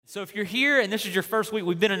So if you're here and this is your first week,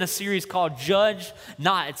 we've been in a series called Judge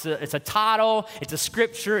Not. It's a title, it's a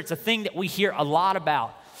scripture, it's a thing that we hear a lot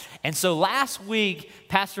about. And so last week,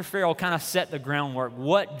 Pastor Farrell kind of set the groundwork,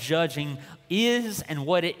 what judging is and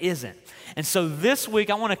what it isn't. And so this week,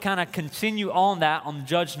 I want to kind of continue on that, on the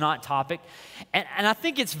Judge Not topic. And I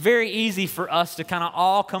think it's very easy for us to kind of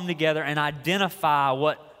all come together and identify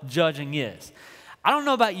what judging is. I don't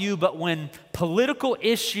know about you, but when political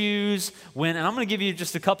issues, and I'm going to give you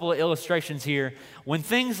just a couple of illustrations here, when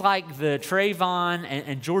things like the Trayvon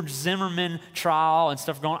and George Zimmerman trial and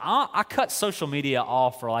stuff going on, I cut social media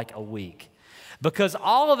off for like a week. Because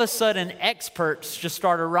all of a sudden, experts just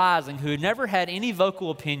started rising who had never had any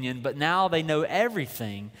vocal opinion, but now they know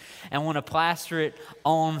everything and want to plaster it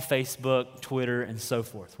on Facebook, Twitter, and so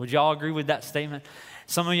forth. Would y'all agree with that statement?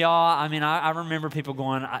 Some of y'all, I remember people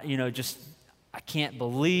going, I can't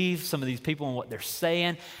believe some of these people and what they're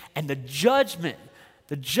saying. And the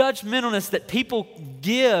judgmentalness that people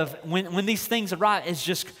give when these things arrive is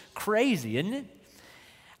just crazy, isn't it?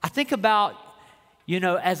 I think about,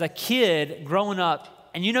 as a kid growing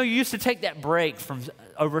up, and you used to take that break from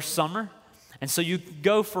over summer. And so you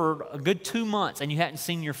go for a good 2 months and you hadn't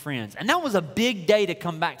seen your friends. And that was a big day to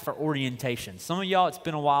come back for orientation. Some of y'all, it's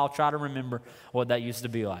been a while, try to remember what that used to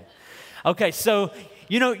be like. Okay, so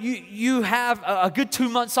you have a good 2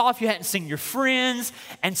 months off. You hadn't seen your friends.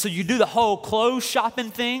 And so you do the whole clothes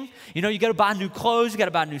shopping thing. You got to buy new clothes. You got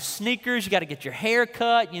to buy new sneakers. You got to get your hair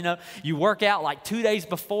cut. You work out like 2 days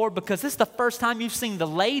before because this is the first time you've seen the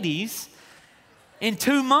ladies in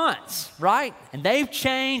 2 months, right? And they've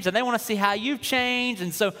changed and they want to see how you've changed.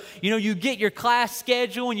 And so, you get your class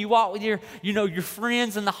schedule and you walk with your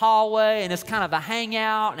friends in the hallway and it's kind of a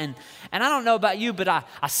hangout. And I don't know about you, but I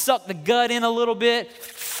sucked the gut in a little bit,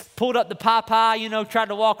 pulled up the pie, tried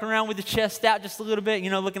to walk around with the chest out just a little bit,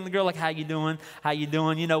 looking at the girl like, how you doing,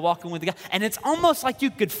 walking with the guy. And it's almost like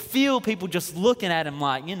you could feel people just looking at him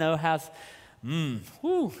like,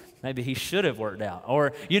 maybe he should have worked out.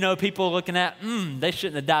 Or, people looking at, they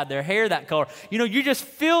shouldn't have dyed their hair that color. You just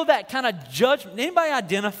feel that kind of judgment. Anybody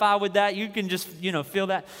identify with that? You can just, feel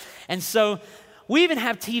that. And so we even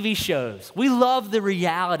have TV shows. We love the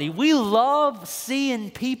reality. We love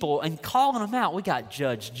seeing people and calling them out. We got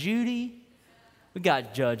Judge Judy. We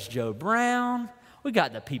got Judge Joe Brown. We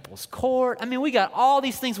got the People's Court. We got all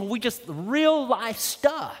these things where we just real life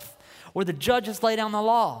stuff where the judges lay down the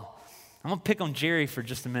law. I'm going to pick on Jerry for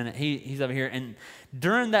just a minute. He's over here. And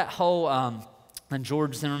during that whole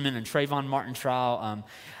George Zimmerman and Trayvon Martin trial,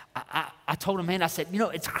 I told him, I said,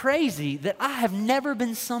 it's crazy that I have never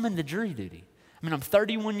been summoned to jury duty. I'm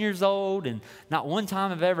 31 years old, and not one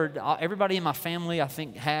time everybody in my family, I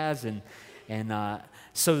think, has. And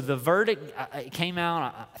so the verdict it came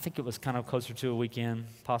out, I think it was kind of closer to a weekend,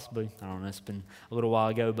 possibly. I don't know, it's been a little while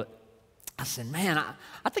ago, but I said, man, I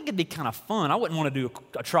think it'd be kind of fun. I wouldn't want to do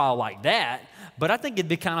a trial like that, but I think it'd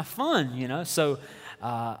be kind of fun, So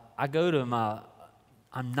I go to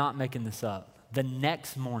I'm not making this up. The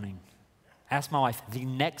next morning, ask my wife,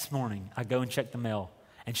 I go and check the mail,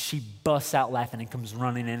 and she busts out laughing and comes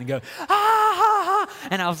running in and goes, ah, ha, ha.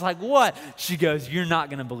 And I was like, what? She goes, you're not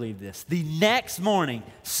going to believe this. The next morning,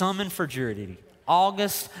 summoned for jury duty,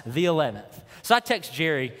 August the 11th. So I text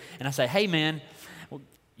Jerry, and I say, hey, man,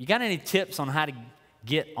 you got any tips on how to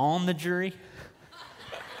get on the jury?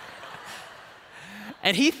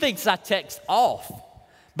 And he thinks I text off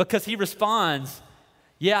because he responds,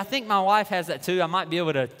 yeah, I think my wife has that too. I might be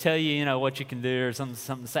able to tell you, what you can do or something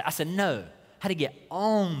to say. I said, no, how to get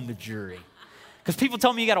on the jury. Because people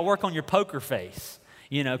told me you got to work on your poker face,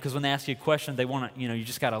 because when they ask you a question, they want to, you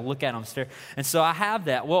just got to look at them, stare. And so I have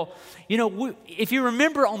that. Well, if you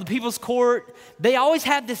remember on the People's Court, they always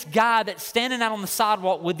have this guy that's standing out on the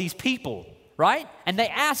sidewalk with these people, right? And they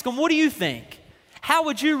ask him, what do you think? How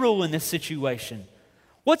would you rule in this situation?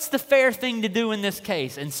 What's the fair thing to do in this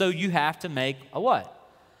case? And so you have to make a what?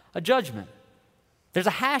 A judgment. There's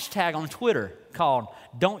a hashtag on Twitter called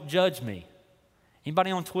Don't Judge Me.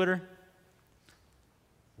 Anybody on Twitter?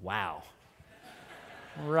 Wow.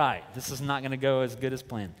 Right, this is not going to go as good as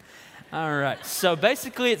planned. All right, so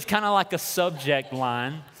basically it's kind of like a subject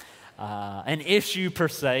line, an issue per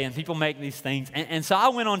se, and people make these things. And so I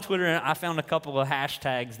went on Twitter and I found a couple of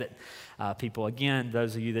hashtags that people, again,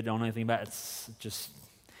 those of you that don't know anything about it, just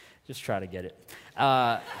try to get it.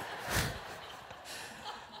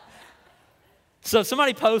 So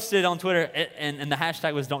somebody posted on Twitter, and the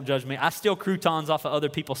hashtag was Don't Judge Me. I steal croutons off of other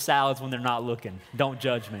people's salads when they're not looking. Don't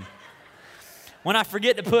judge me. When I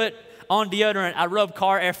forget to put on deodorant, I rub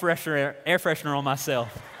car air freshener on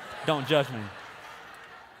myself. Don't judge me.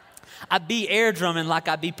 I be air drumming like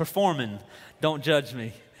I be performing. Don't judge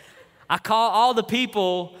me. I call all the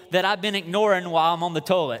people that I've been ignoring while I'm on the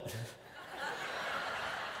toilet.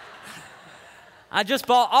 I just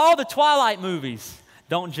bought all the Twilight movies.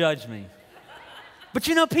 Don't judge me. But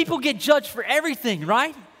you know, people get judged for everything,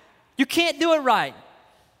 right? You can't do it right.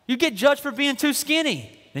 You get judged for being too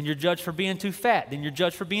skinny. Then you're judged for being too fat. Then you're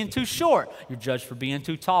judged for being too short. You're judged for being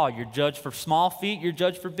too tall. You're judged for small feet. You're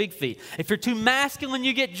judged for big feet. If you're too masculine,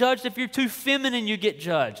 you get judged. If you're too feminine, you get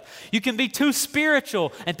judged. You can be too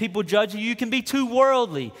spiritual and people judge you. You can be too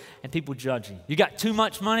worldly and people judge you. You got too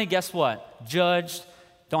much money, guess what? Judged.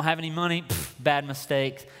 Don't have any money, bad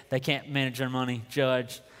mistake. They can't manage their money,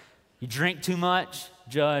 judged. You drink too much,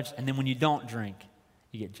 judged. And then when you don't drink,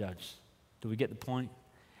 you get judged. Do we get the point?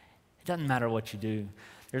 It doesn't matter what you do.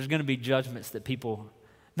 There's going to be judgments that people,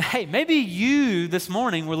 hey, maybe you this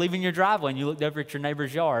morning were leaving your driveway and you looked over at your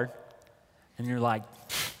neighbor's yard and you're like,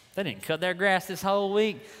 they didn't cut their grass this whole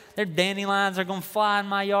week. Their dandelions are going to fly in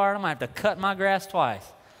my yard. I'm going to have to cut my grass twice.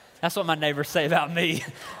 That's what my neighbors say about me.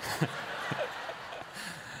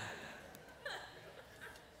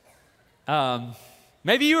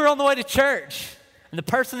 Maybe you were on the way to church and the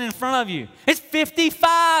person in front of you, it's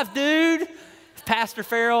 55, dude. Pastor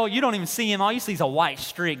Farrell, you don't even see him. All you see is a white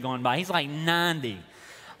streak going by. He's like 90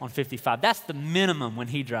 on 55. That's the minimum when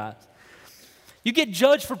he drives. You get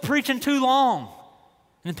judged for preaching too long.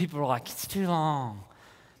 And then people are like, it's too long.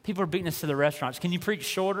 People are beating us to the restaurants. Can you preach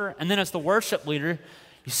shorter? And then as the worship leader,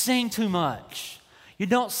 you sing too much. You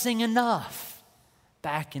don't sing enough.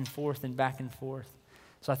 Back and forth and back and forth.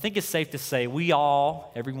 So I think it's safe to say we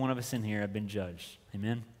all, every one of us in here, have been judged.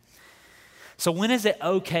 Amen? So when is it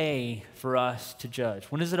okay for us to judge?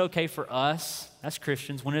 When is it okay for us as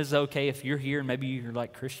Christians? When is it okay if you're here and maybe you're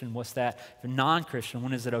like, Christian, what's that? If you're non-Christian,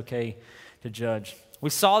 when is it okay to judge?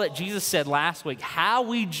 We saw that Jesus said last week, how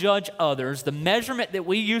we judge others, the measurement that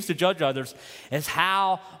we use to judge others is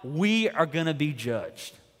how we are going to be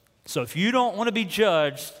judged. So if you don't want to be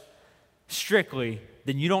judged strictly,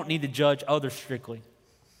 then you don't need to judge others strictly.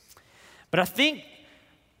 But I think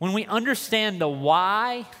when we understand the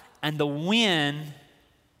why and the when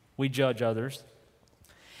we judge others,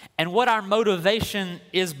 and what our motivation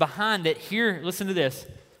is behind it, here, listen to this.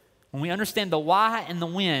 When we understand the why and the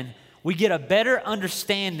when, we get a better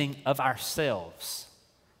understanding of ourselves.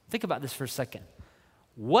 Think about this for a second.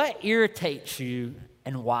 What irritates you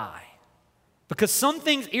and why? Because some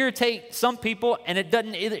things irritate some people and it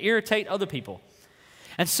doesn't irritate other people.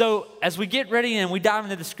 And so as we get ready and we dive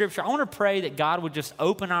into the scripture, I want to pray that God would just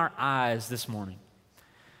open our eyes this morning.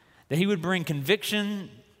 That he would bring conviction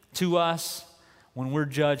to us when we're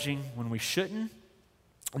judging, when we shouldn't.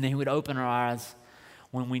 And then he would open our eyes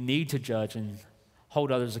when we need to judge and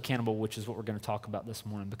hold others accountable, which is what we're going to talk about this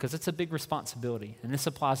morning. Because it's a big responsibility. And this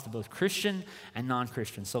applies to both Christian and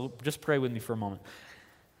non-Christian. So just pray with me for a moment.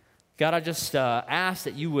 God, I just ask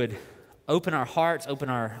that you would open our hearts, open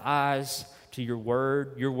our eyes to your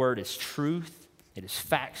word. Your word is truth. It is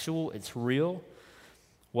factual. It's real.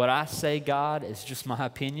 What I say, God, is just my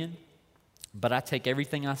opinion. But I take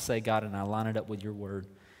everything I say, God, and I line it up with your word.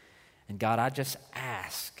 And God, I just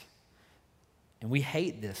ask. And we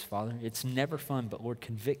hate this, Father. It's never fun, but Lord,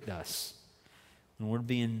 convict us when we're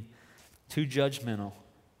being too judgmental.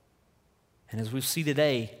 And as we see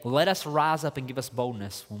today, let us rise up and give us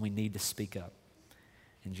boldness when we need to speak up.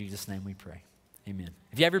 In Jesus' name we pray. Amen.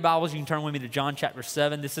 If you have your Bibles, you can turn with me to John chapter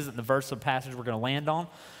 7. This isn't the verse of passage we're going to land on,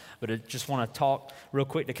 but I just want to talk real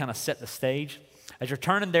quick to kind of set the stage. As you're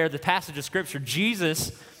turning there, the passage of Scripture,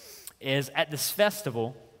 Jesus is at this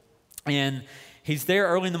festival, and he's there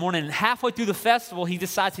early in the morning, and halfway through the festival, he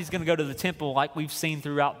decides he's going to go to the temple like we've seen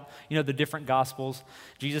throughout, the different Gospels.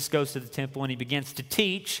 Jesus goes to the temple, and he begins to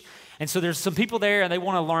teach, and so there's some people there, and they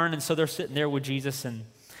want to learn, and so they're sitting there with Jesus, and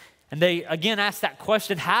they, again, ask that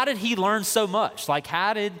question, how did he learn so much? Like,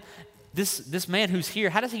 how did this man who's here,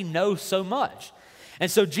 how does he know so much? And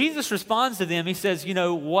so Jesus responds to them. He says,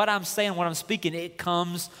 what I'm saying, what I'm speaking, it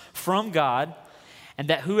comes from God, and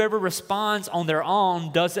that whoever responds on their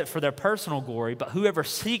own does it for their personal glory, but whoever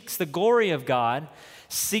seeks the glory of God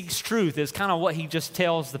seeks truth, is kind of what he just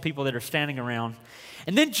tells the people that are standing around.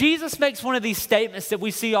 And then Jesus makes one of these statements that we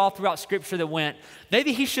see all throughout Scripture that went,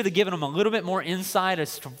 maybe he should have given them a little bit more insight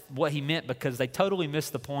as to what he meant, because they totally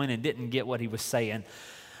missed the point and didn't get what he was saying.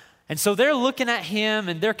 And so they're looking at him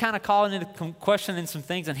and they're kind of calling into question in some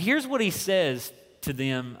things. And here's what he says to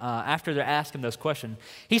them after they're asking those questions.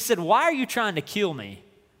 He said, why are you trying to kill me?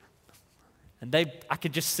 And I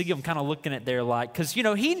could just see them kind of looking at their like, because,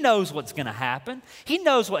 he knows what's going to happen. He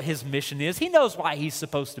knows what his mission is. He knows why he's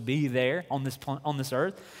supposed to be there on this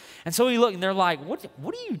earth. And so he looked and they're like, what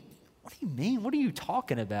do you mean? What are you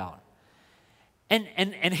talking about?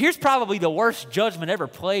 And here's probably the worst judgment ever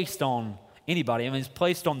placed on anybody. I mean, it's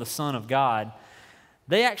placed on the Son of God.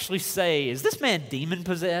 They actually say, is this man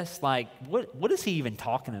demon-possessed? Like, what is he even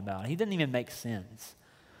talking about? He doesn't even make sense.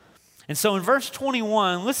 And so in verse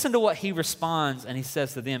 21, listen to what he responds, and he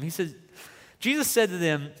says to them. He says, Jesus said to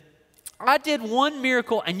them, I did one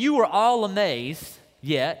miracle, and you were all amazed,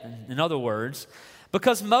 yet, in other words,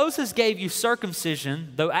 because Moses gave you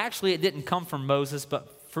circumcision, though actually it didn't come from Moses,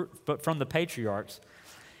 but from the patriarchs.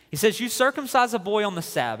 He says, you circumcise a boy on the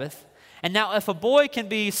Sabbath, and now if a boy can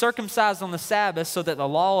be circumcised on the Sabbath so that the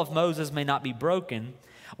law of Moses may not be broken,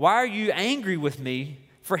 why are you angry with me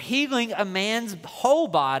for healing a man's whole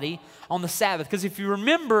body on the Sabbath? Because if you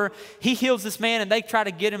remember, he heals this man and they try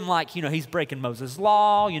to get him like, he's breaking Moses'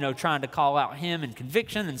 law, trying to call out him in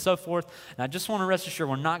conviction and so forth. And I just want to rest assured,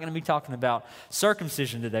 we're not going to be talking about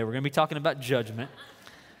circumcision today. We're going to be talking about judgment.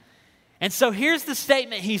 And so here's the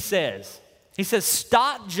statement he says. He says,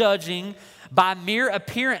 stop judging by mere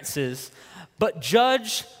appearances, but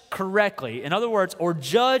judge correctly. In other words, or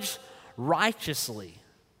judge righteously.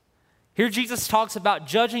 Here Jesus talks about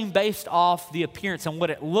judging based off the appearance and what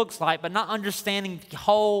it looks like, but not understanding the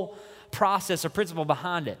whole process or principle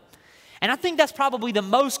behind it. And I think that's probably the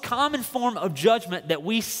most common form of judgment that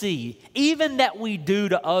we see, even that we do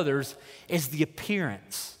to others, is the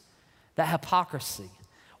appearance, that hypocrisy.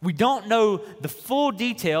 We don't know the full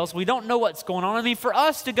details. We don't know what's going on. I mean, for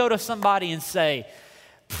us to go to somebody and say,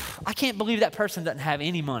 I can't believe that person doesn't have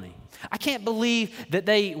any money. I can't believe that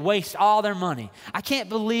they waste all their money. I can't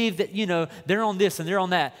believe that, they're on this and they're on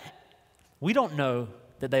that. We don't know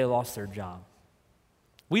that they lost their job.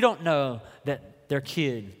 We don't know that their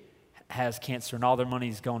kid has cancer and all their money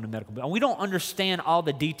is going to medical bill. And we don't understand all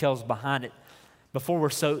the details behind it before we're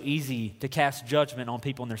so easy to cast judgment on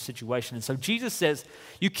people in their situation. And so Jesus says,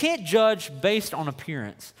 you can't judge based on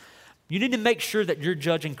appearance. You need to make sure that you're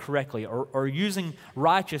judging correctly or using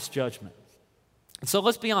righteous judgment. And so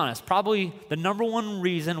let's be honest, probably the number one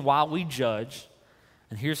reason why we judge,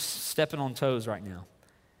 and here's stepping on toes right now,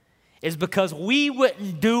 is because we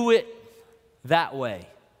wouldn't do it that way.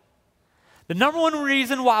 The number one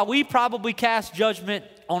reason why we probably cast judgment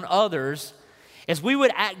on others is we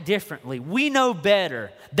would act differently. We know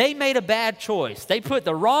better. They made a bad choice. They put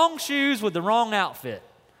the wrong shoes with the wrong outfit.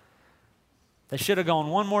 They should have gone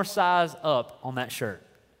one more size up on that shirt.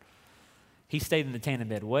 He stayed in the tanning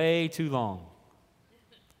bed way too long.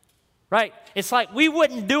 Right? It's like we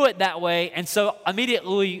wouldn't do it that way, and so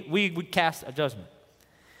immediately we would cast a judgment.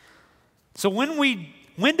 So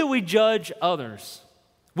when do we judge others?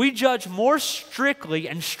 We judge more strictly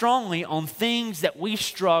and strongly on things that we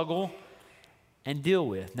struggle and deal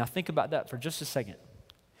with. Now think about that for just a second.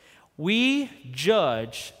 We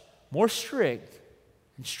judge more strict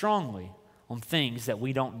and strongly on things that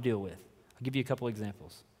we don't deal with. I'll give you a couple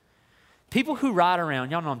examples. People who ride around,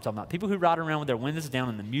 y'all know what I'm talking about, people who ride around with their windows down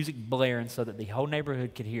and the music blaring so that the whole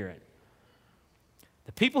neighborhood could hear it.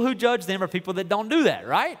 The people who judge them are people that don't do that,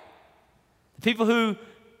 right? The people who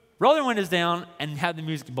roll their windows down and have the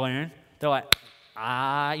music blaring, they're like,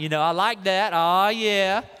 I like that,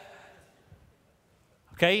 yeah.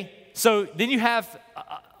 Okay, so then you have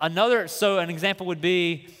an example would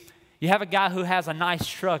be, you have a guy who has a nice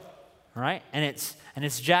truck, right? And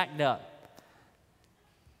it's jacked up.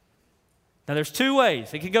 Now there's two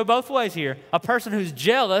ways. It could go both ways here. A person who's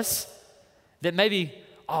jealous that maybe,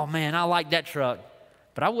 oh man, I like that truck,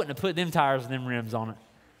 but I wouldn't have put them tires and them rims on it.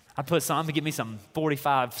 I'm going to get me some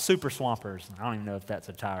 45 Super Swampers. I don't even know if that's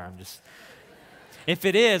a tire. If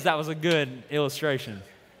it is, that was a good illustration.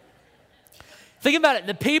 Think about it.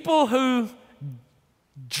 The people who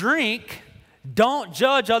drink don't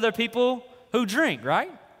judge other people who drink,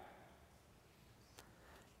 right?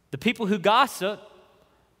 The people who gossip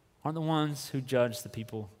aren't the ones who judge the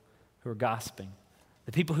people who are gossiping.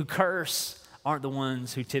 The people who curse aren't the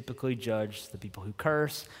ones who typically judge the people who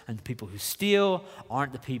curse, and the people who steal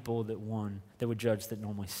aren't the people that would judge that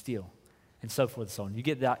normally steal, and so forth and so on. You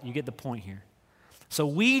get that? You get the point here. So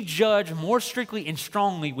we judge more strictly and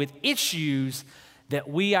strongly with issues that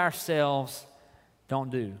we ourselves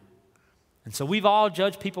don't do. And so we've all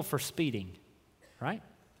judged people for speeding, right?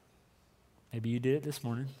 Maybe you did it this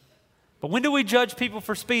morning. But when do we judge people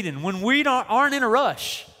for speeding? When we aren't in a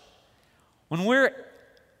rush. When we're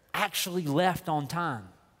actually left on time.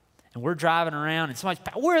 And we're driving around and somebody's,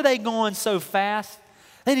 where are they going so fast?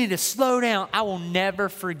 They need to slow down. I will never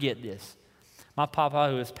forget this. My papa,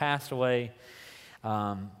 who has passed away,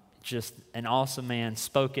 just an awesome man,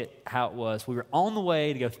 spoke it how it was. We were on the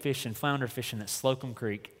way to go fishing, flounder fishing at Slocum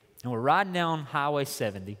Creek. And we're riding down Highway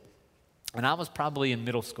 70. And I was probably in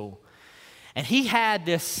middle school. And he had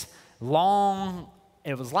this long,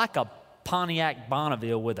 it was like a Pontiac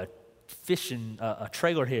Bonneville with a a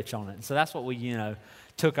trailer hitch on it. And so that's what we,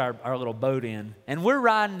 took our little boat in. And we're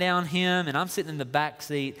riding down him, and I'm sitting in the back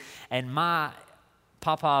seat, and my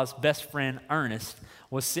Papa's best friend, Ernest,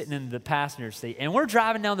 was sitting in the passenger seat. And we're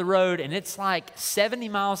driving down the road, and it's like 70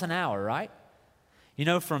 miles an hour, right?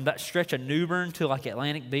 From that stretch of New Bern to like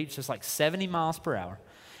Atlantic Beach, it's like 70 miles per hour.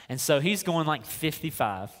 And so he's going like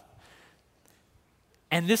 55.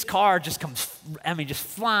 And this car just comes, just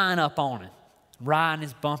flying up on him, riding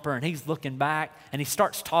his bumper, and he's looking back, and he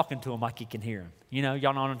starts talking to him like he can hear him.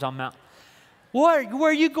 Y'all know what I'm talking about? Where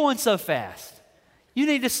are you going so fast? You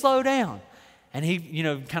need to slow down. And he,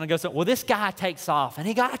 kind of goes, well, this guy takes off, and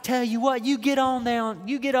he got to tell you what, you get on down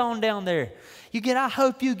there. I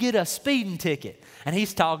hope you get a speeding ticket. And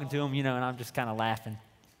he's talking to him, and I'm just kind of laughing.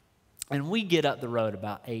 And we get up the road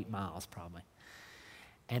about 8 miles probably,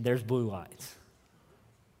 and there's blue lights.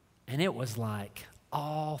 And it was like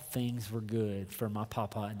all things were good for my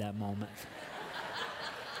Papa at that moment.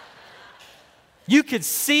 You could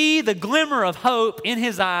see the glimmer of hope in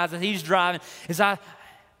his eyes as he's driving. Is that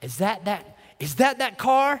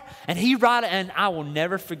car? And he ride it, and I will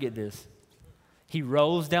never forget this. He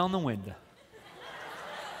rolls down the window.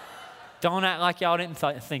 Don't act like y'all didn't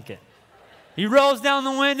think it. He rolls down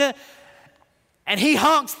the window, and he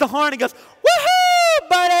honks the horn and goes, "Woohoo,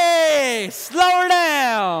 buddy! Slow her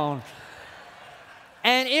down."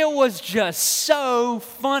 And it was just so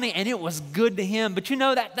funny, and it was good to him. But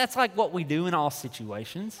that's like what we do in all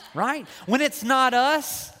situations, right? When it's not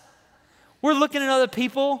us, we're looking at other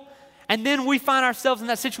people, and then we find ourselves in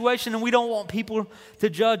that situation, and we don't want people to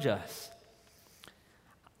judge us.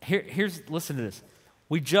 Listen to this.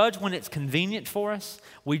 We judge when it's convenient for us.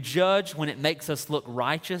 We judge when it makes us look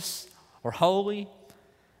righteous or holy.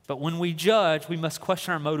 But when we judge, we must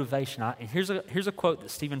question our motivation. And here's a quote that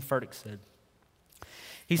Stephen Furtick said.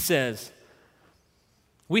 He says,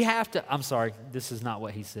 I'm sorry, this is not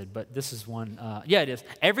what he said, but this is one. It is.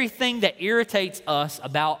 Everything that irritates us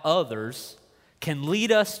about others can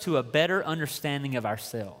lead us to a better understanding of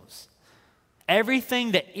ourselves.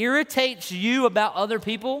 Everything that irritates you about other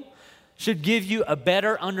people should give you a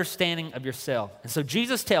better understanding of yourself. And so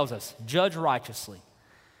Jesus tells us, judge righteously.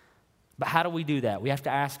 But how do we do that? We have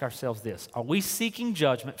to ask ourselves this. Are we seeking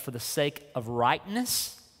judgment for the sake of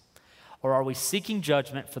rightness, or are we seeking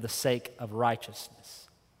judgment for the sake of righteousness?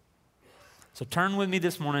 So turn with me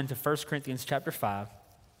this morning to 1 Corinthians chapter 5.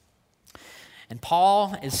 And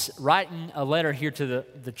Paul is writing a letter here to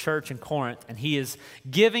the church in Corinth, and he is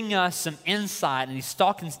giving us some insight, and he's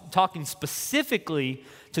talking specifically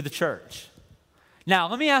to the church. Now,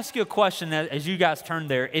 let me ask you a question as you guys turn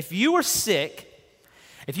there. If you were sick,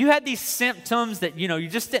 if you had these symptoms that, you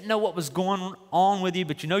just didn't know what was going on with you,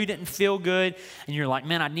 but you didn't feel good, and you're like,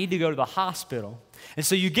 man, I need to go to the hospital. And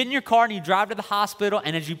so you get in your car and you drive to the hospital,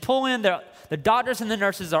 and as you pull in, the doctors and the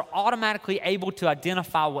nurses are automatically able to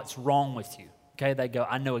identify what's wrong with you. Okay, they go,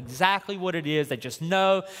 I know exactly what it is. They just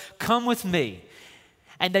know, come with me.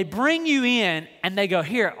 And they bring you in, and they go,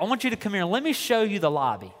 here, I want you to come here. Let me show you the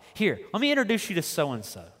lobby. Here, let me introduce you to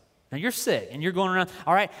so-and-so. Now, you're sick, and you're going around.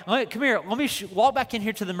 All right, come here. Let me walk back in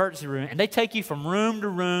here to the emergency room. And they take you from room to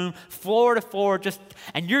room, floor to floor,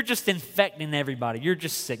 and you're just infecting everybody. You're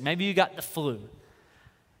just sick. Maybe you got the flu.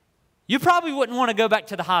 You probably wouldn't want to go back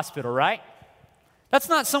to the hospital, right? That's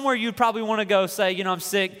not somewhere you'd probably want to go say, I'm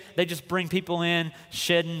sick. They just bring people in,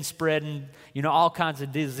 shedding, spreading, all kinds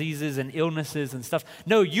of diseases and illnesses and stuff.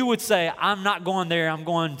 No, you would say, I'm not going there. I'm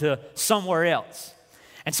going to somewhere else.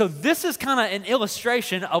 And so this is kind of an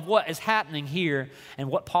illustration of what is happening here and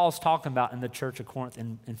what Paul's talking about in the church of Corinth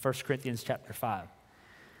in 1 Corinthians chapter 5.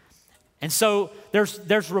 And so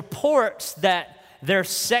there's reports that there's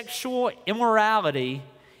sexual immorality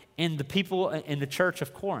in the people in the church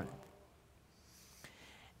of Corinth.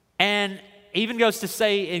 And even goes to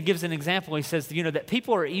say, it gives an example, he says, that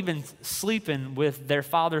people are even sleeping with their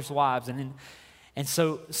father's wives. And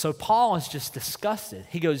so Paul is just disgusted.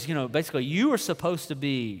 He goes, basically, you are supposed to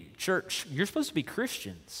be church. You're supposed to be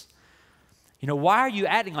Christians. Why are you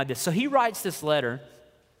acting like this? So he writes this letter.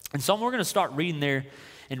 And so we're going to start reading there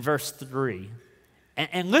in verse 3.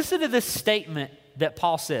 And listen to this statement that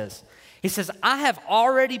Paul says. He says, I have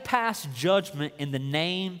already passed judgment in the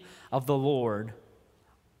name of the Lord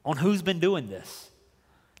on who's been doing this.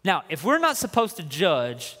 Now, if we're not supposed to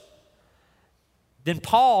judge, then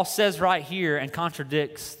Paul says right here and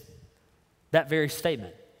contradicts that very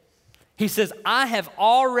statement. He says, I have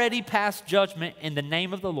already passed judgment in the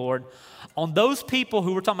name of the Lord on those people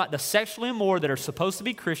who we're talking about, the sexually immoral that are supposed to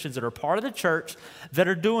be Christians, that are part of the church, that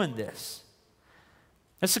are doing this.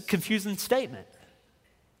 That's a confusing statement.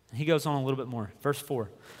 He goes on a little bit more. Verse 4.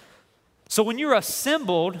 So when you're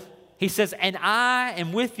assembled, he says, and I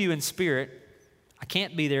am with you in spirit. I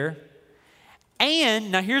can't be there.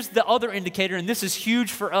 And, now here's the other indicator, and this is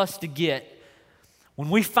huge for us to get. When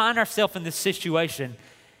we find ourselves in this situation,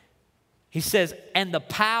 he says, and the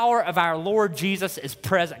power of our Lord Jesus is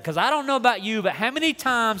present. Because I don't know about you, but how many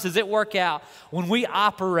times does it work out when we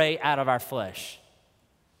operate out of our flesh?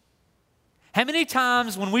 How many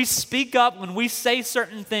times when we speak up, when we say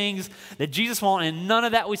certain things that Jesus wanted, and none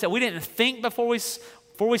of that we said, we didn't think before we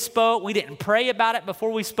spoke, we didn't pray about it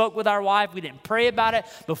before we spoke with our wife, we didn't pray about it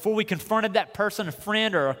before we confronted that person, a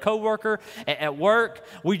friend or a coworker at work.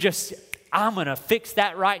 We just, I'm going to fix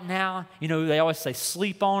that right now. You know, they always say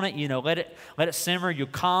sleep on it, you know, let it simmer, you'll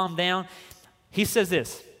calm down. He says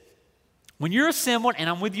this, when you're assembled and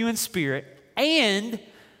I'm with you in spirit, and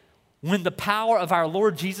when the power of our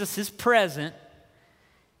Lord Jesus is present,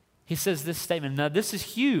 he says this statement. Now this is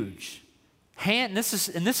huge.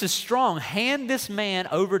 This is strong. Hand this man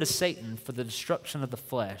over to Satan for the destruction of the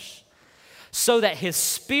flesh, so that his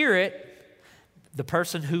spirit, the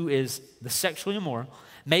person who is the sexually immoral,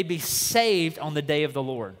 may be saved on the day of the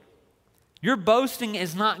Lord. Your boasting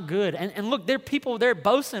is not good. And look, there are people there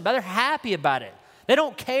boasting about it. They're happy about it. They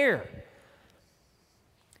don't care.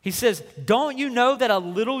 He says, don't you know that a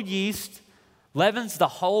little yeast leavens the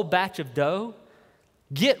whole batch of dough?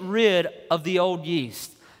 Get rid of the old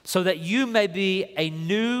yeast so that you may be a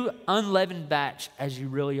new unleavened batch as you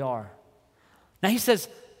really are. Now he says,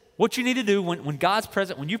 what you need to do when God's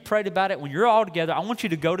present, when you've prayed about it, when you're all together, I want you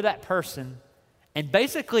to go to that person. And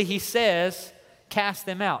basically he says, cast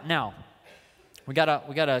them out. Now, we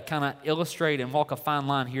gotta kind of illustrate and walk a fine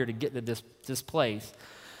line here to get to this place.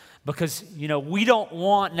 Because, you know, we don't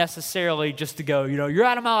want necessarily just to go, you know, you're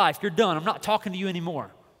out of my life, you're done, I'm not talking to you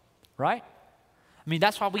anymore, right? I mean,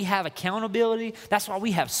 that's why we have accountability. That's why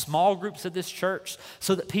we have small groups at this church,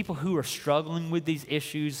 so that people who are struggling with these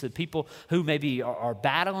issues, the people who maybe are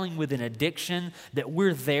battling with an addiction, that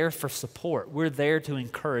we're there for support. We're there to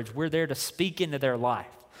encourage. We're there to speak into their life.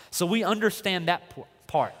 So we understand that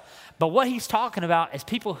part. But what he's talking about is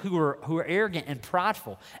people who are arrogant and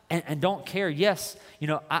prideful and don't care. Yes, you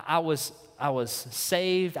know, I was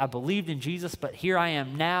saved, I believed in Jesus, but here I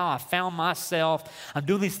am now. I found myself. I'm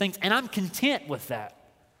doing these things, and I'm content with that.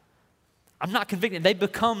 I'm not convicted. They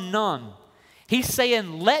become numb. He's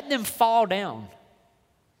saying, let them fall down.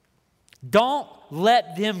 Don't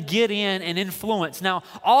let them get in and influence. Now,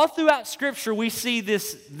 all throughout Scripture, we see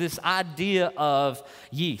this idea of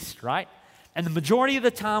yeast, right? And the majority of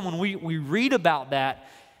the time when we read about that,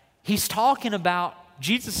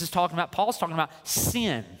 Jesus is talking about, Paul's talking about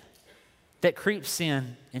sin that creeps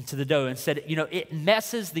sin into the dough. And said, you know, it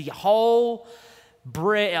messes the whole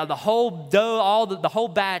bread, the whole dough, the whole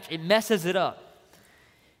batch, it messes it up.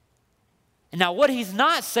 And now what he's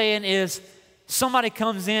not saying is somebody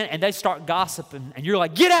comes in and they start gossiping and you're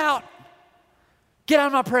like, get out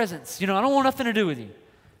of my presence. You know, I don't want nothing to do with you.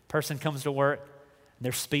 Person comes to work.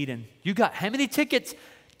 They're speeding. You got how many tickets?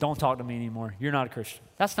 Don't talk to me anymore. You're not a Christian.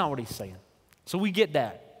 That's not what he's saying. So we get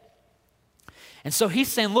that. And so he's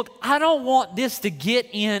saying, look, I don't want this to get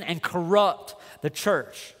in and corrupt the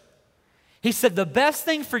church. He said the best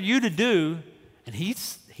thing for you to do, and he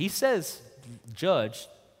says, judge,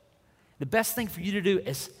 the best thing for you to do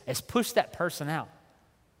is push that person out.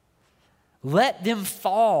 Let them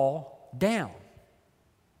fall down.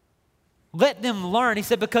 Let them learn. He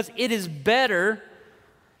said, because it is better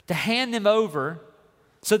to hand them over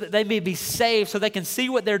so that they may be saved, so they can see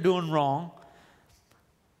what they're doing wrong,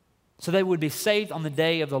 so they would be saved on the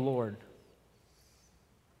day of the Lord.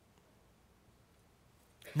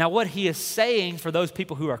 Now, what he is saying for those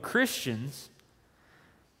people who are Christians,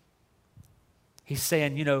 he's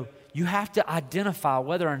saying, you know, you have to identify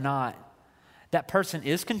whether or not that person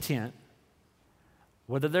is content,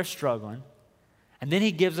 whether they're struggling, and then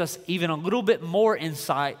he gives us even a little bit more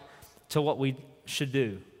insight to what we should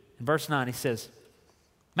do. In verse 9, he says,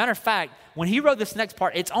 matter of fact, when he wrote this next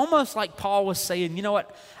part, it's almost like Paul was saying, you know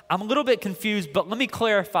what, I'm a little bit confused, but let me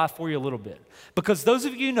clarify for you a little bit. Because those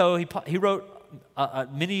of you know, he wrote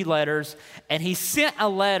many letters, and he sent a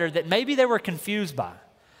letter that maybe they were confused by.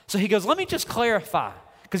 So he goes, let me just clarify.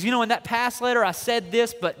 Because, you know, in that past letter, I said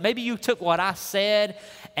this, but maybe you took what I said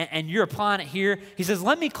and you're applying it here. He says,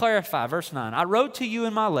 let me clarify. Verse 9, I wrote to you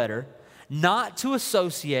in my letter not to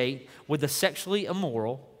associate with the sexually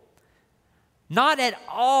immoral, not at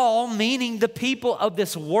all meaning the people of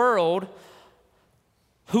this world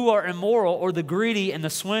who are immoral, or the greedy and the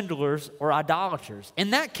swindlers or idolaters.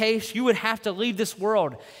 In that case, you would have to leave this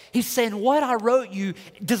world. He's saying what I wrote you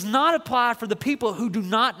does not apply for the people who do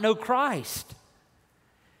not know Christ.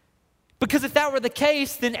 Because if that were the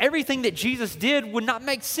case, then everything that Jesus did would not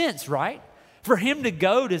make sense, right? For him to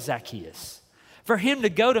go to Zacchaeus, for him to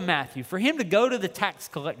go to Matthew, for him to go to the tax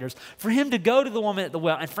collectors, for him to go to the woman at the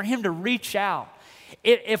well, and for him to reach out.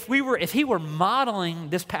 If he were modeling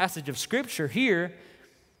this passage of Scripture here,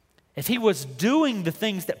 if he was doing the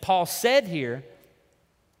things that Paul said here,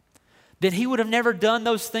 then he would have never done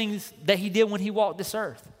those things that he did when he walked this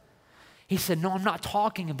earth. He said, no, I'm not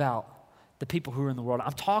talking about the people who are in the world.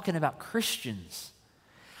 I'm talking about Christians.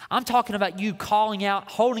 I'm talking about you calling out,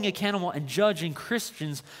 holding accountable, and judging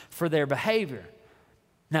Christians for their behavior.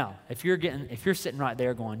 Now, if you're sitting right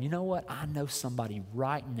there going, you know what? I know somebody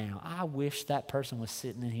right now. I wish that person was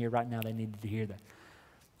sitting in here right now. They needed to hear that.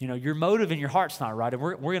 You know, your motive in your heart's not right. And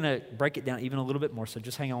we're going to break it down even a little bit more. So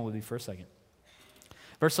just hang on with me for a second.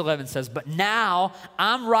 Verse 11 says, but now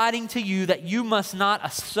I'm writing to you that you must not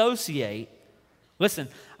associate. Listen,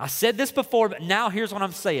 I said this before, but now here's what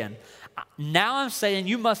I'm saying. Now I'm saying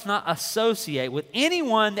you must not associate with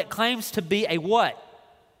anyone that claims to be a what?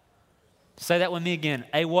 Say that with me again.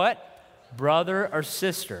 A what? Brother or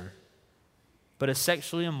sister, but is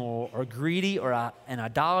sexually immoral or greedy or an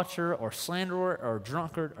idolater or slanderer or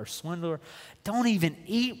drunkard or swindler. Don't even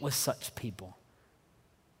eat with such people.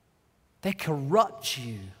 They corrupt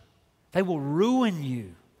you. They will ruin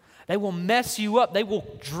you. They will mess you up. They will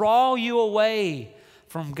draw you away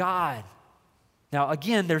from God. Now,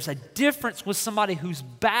 again, there's a difference with somebody who's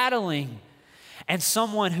battling and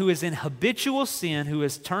someone who is in habitual sin, who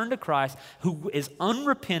has turned to Christ, who is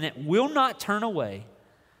unrepentant, will not turn away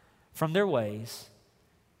from their ways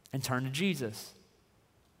and turn to Jesus.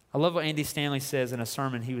 I love what Andy Stanley says in a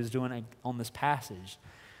sermon he was doing on this passage.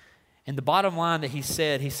 And the bottom line that he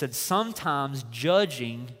said, sometimes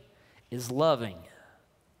judging is loving.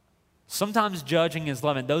 Sometimes judging is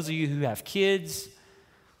loving. Those of you who have kids,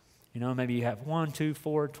 you know, maybe you have 1, 2,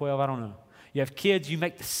 4, 12, I don't know. You have kids, you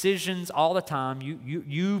make decisions all the time.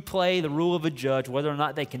 You play the role of a judge, whether or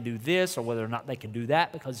not they can do this or whether or not they can do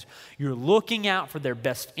that, because you're looking out for their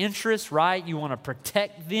best interests, right? You want to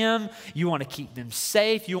protect them. You want to keep them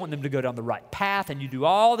safe. You want them to go down the right path, and you do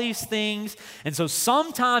all these things. And so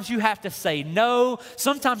sometimes you have to say no.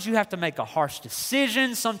 Sometimes you have to make a harsh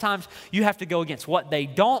decision. Sometimes you have to go against what they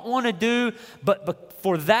don't want to do. But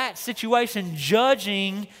for that situation,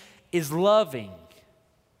 judging is loving.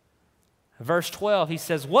 Verse 12, he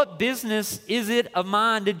says, what business is it of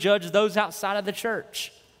mine to judge those outside of the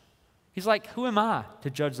church? He's like, who am I to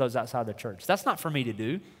judge those outside the church? That's not for me to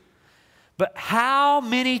do. But how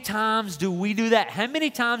many times do we do that? How many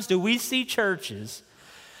times do we see churches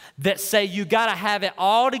that say you got to have it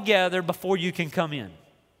all together before you can come in?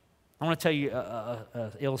 I want to tell you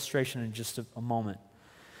an illustration in just a moment.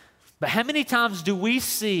 But how many times do we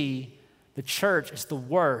see the church as the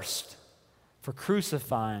worst for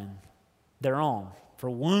crucifying their own, for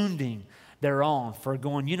wounding their own, for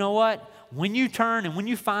going, you know what? When you turn and when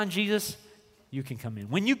you find Jesus, you can come in.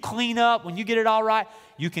 When you clean up, when you get it all right,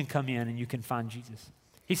 you can come in and you can find Jesus.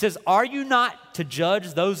 He says, are you not to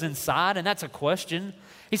judge those inside? And that's a question.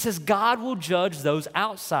 He says, God will judge those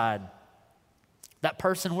outside. That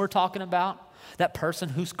person we're talking about, that person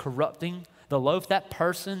who's corrupting the loaf, that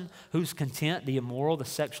person who's content, the immoral, the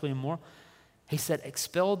sexually immoral. He said,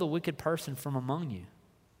 expel the wicked person from among you.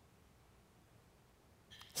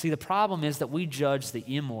 See, the problem is that we judge the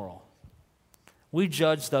immoral. We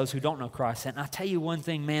judge those who don't know Christ. And I'll tell you one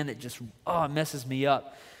thing, man, that just, it messes me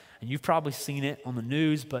up. And you've probably seen it on the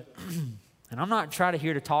news, but, and I'm not trying to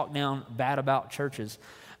here to talk down bad about churches,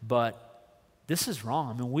 but this is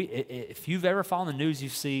wrong. I mean, if you've ever followed the news, you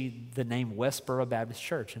see the name Westboro Baptist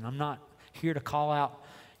Church. And I'm not here to call out,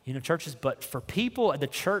 churches, but for people at the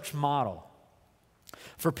church model,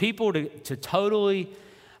 for people to totally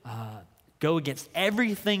go against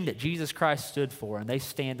everything that Jesus Christ stood for, and they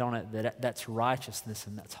stand on it, that's righteousness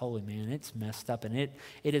and that's holy, man. It's messed up, and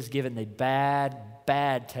it has given a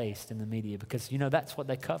bad taste in the media because, that's what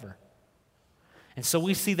they cover. And so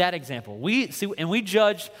we see that example. We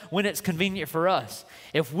judge when it's convenient for us.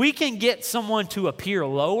 If we can get someone to appear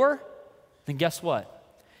lower, then guess what?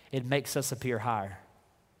 It makes us appear higher.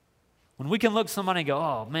 When we can look at somebody and go,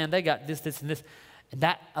 oh, man, they got this, and this, and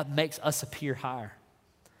that makes us appear higher.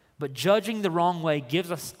 But judging the wrong way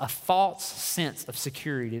gives us a false sense of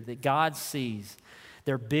security that God sees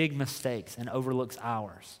their big mistakes and overlooks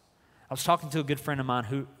ours. I was talking to a good friend of mine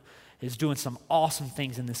who is doing some awesome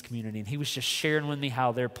things in this community, and he was just sharing with me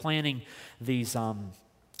how they're planning these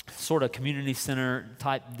sort of community center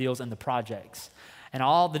type deals in the projects. And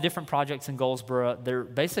all the different projects in Goldsboro, they're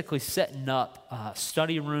basically setting up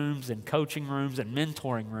study rooms and coaching rooms and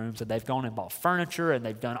mentoring rooms, and they've gone and bought furniture, and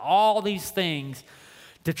they've done all these things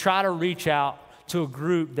to try to reach out to a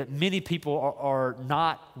group that many people are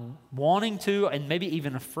not wanting to and maybe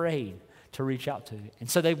even afraid to reach out to. And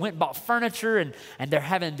so they went and bought furniture, and they're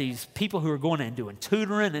having these people who are going and doing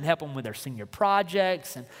tutoring and helping with their senior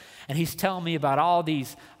projects. And he's telling me about all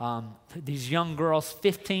these young girls,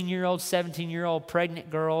 15-year-old, 17-year-old pregnant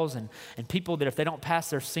girls, and people that if they don't pass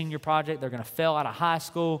their senior project, they're going to fail out of high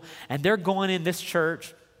school. And they're going in this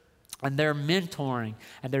church, and they're mentoring,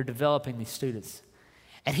 and they're developing these students.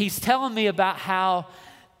 And he's telling me about how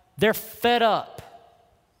they're fed up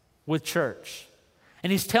with church.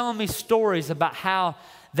 And he's telling me stories about how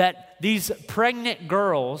that these pregnant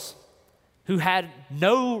girls who had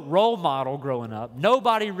no role model growing up,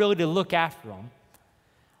 nobody really to look after them,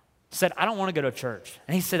 said, I don't want to go to church.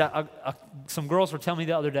 And he said, some girls were telling me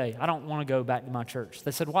the other day, I don't want to go back to my church.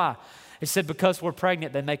 They said, why? He said, because we're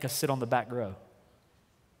pregnant, they make us sit on the back row.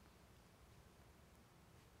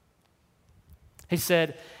 He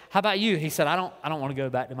said, how about you? He said, I don't want to go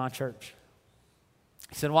back to my church.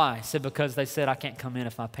 He said, why? He said, because they said I can't come in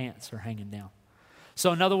if my pants are hanging down.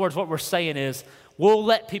 So in other words, what we're saying is we'll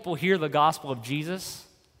let people hear the gospel of Jesus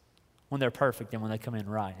when they're perfect and when they come in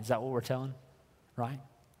right. Is that what we're telling? Right?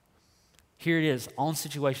 Here it is on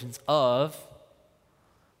situations of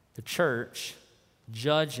the church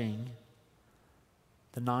judging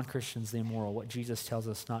the non-Christians, the immoral, what Jesus tells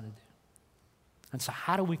us not to do. And so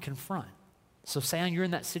how do we confront? So say you're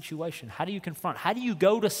in that situation. How do you confront? How do you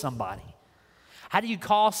go to somebody? How do you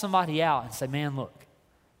call somebody out and say, man, look,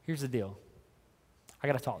 here's the deal. I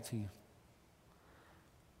got to talk to you.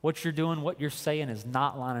 What you're doing, what you're saying is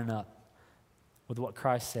not lining up with what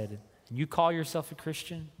Christ said. And you call yourself a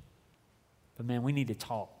Christian, but man, we need to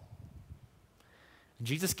talk. And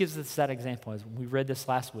Jesus gives us that example as we read this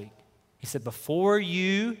last week. He said, before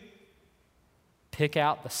you pick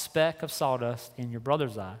out the speck of sawdust in your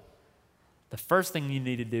brother's eye, the first thing you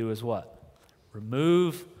need to do is what?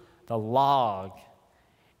 Remove the log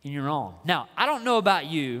in your own. Now, I don't know about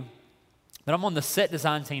you, but I'm on the set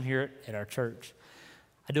design team here at our church.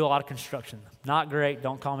 I do a lot of construction. Not great.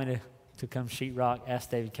 Don't call me to come sheetrock. Ask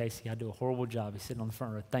David Casey. I do a horrible job. He's sitting on the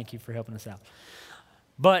front row. Thank you for helping us out.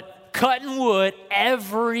 But cutting wood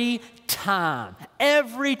every time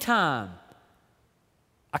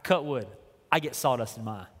I cut wood, I get sawdust in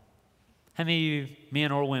my eye. How many of you,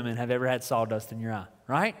 men or women, have ever had sawdust in your eye,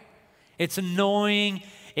 right? It's annoying.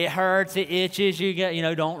 It hurts. It itches. You get,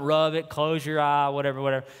 don't rub it. Close your eye,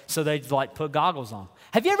 whatever. So they put goggles on.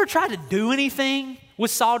 Have you ever tried to do anything with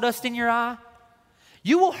sawdust in your eye?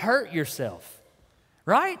 You will hurt yourself,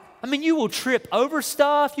 right? I mean, you will trip over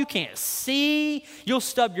stuff. You can't see. You'll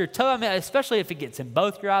stub your toe. I mean, especially if it gets in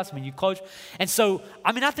both your eyes when you close. And so,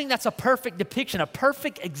 I think that's a perfect depiction, a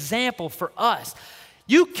perfect example for us.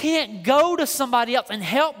 You can't go to somebody else and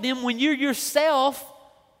help them when you yourself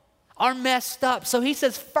are messed up. So he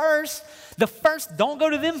says don't go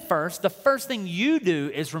to them first. The first thing you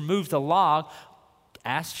do is remove the log,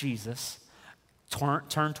 ask Jesus,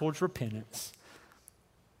 turn towards repentance,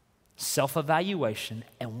 self-evaluation,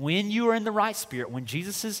 and when you are in the right spirit, when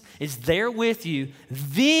Jesus is there with you,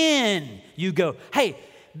 then you go, hey,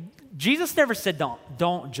 Jesus never said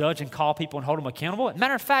don't judge and call people and hold them accountable.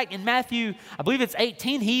 Matter of fact, in Matthew, I believe it's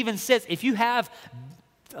 18, he even says if you have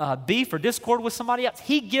beef or discord with somebody else,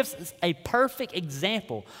 he gives us a perfect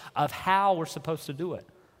example of how we're supposed to do it.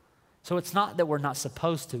 So it's not that we're not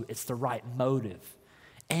supposed to, it's the right motive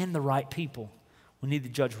and the right people. We need to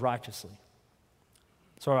judge righteously.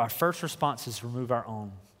 So our first response is remove our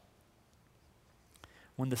own.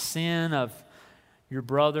 When the sin of your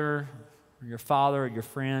brother or your father or your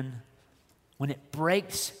friend, when it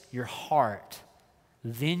breaks your heart,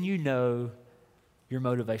 then you know your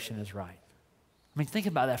motivation is right. Think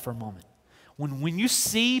about that for a moment. When you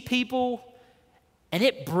see people and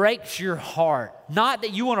it breaks your heart, not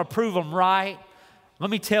that you want to prove them right,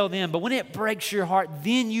 let me tell them, but when it breaks your heart,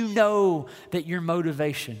 then you know that your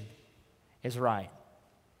motivation is right.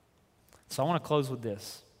 So I want to close with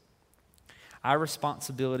this. Our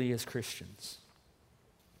responsibility as Christians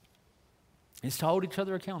is to hold each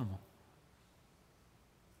other accountable.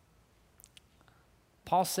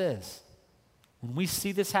 Paul says, when we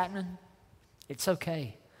see this happening, it's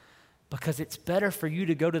okay, because it's better for you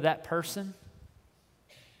to go to that person.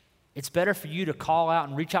 It's better for you to call out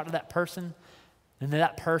and reach out to that person than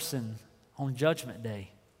that person on Judgment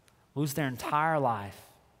Day lose their entire life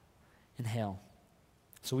in hell.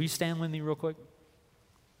 So will you stand with me real quick?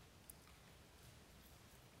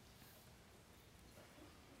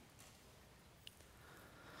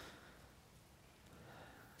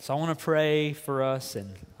 So I want to pray for us,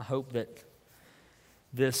 and I hope that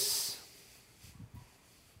this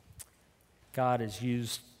God has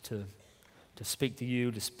used to speak to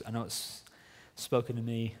you. I know it's spoken to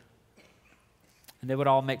me. And they would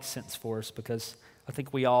all make sense for us, because I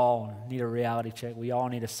think we all need a reality check. We all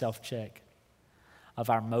need a self-check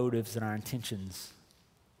of our motives and our intentions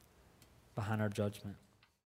behind our judgment.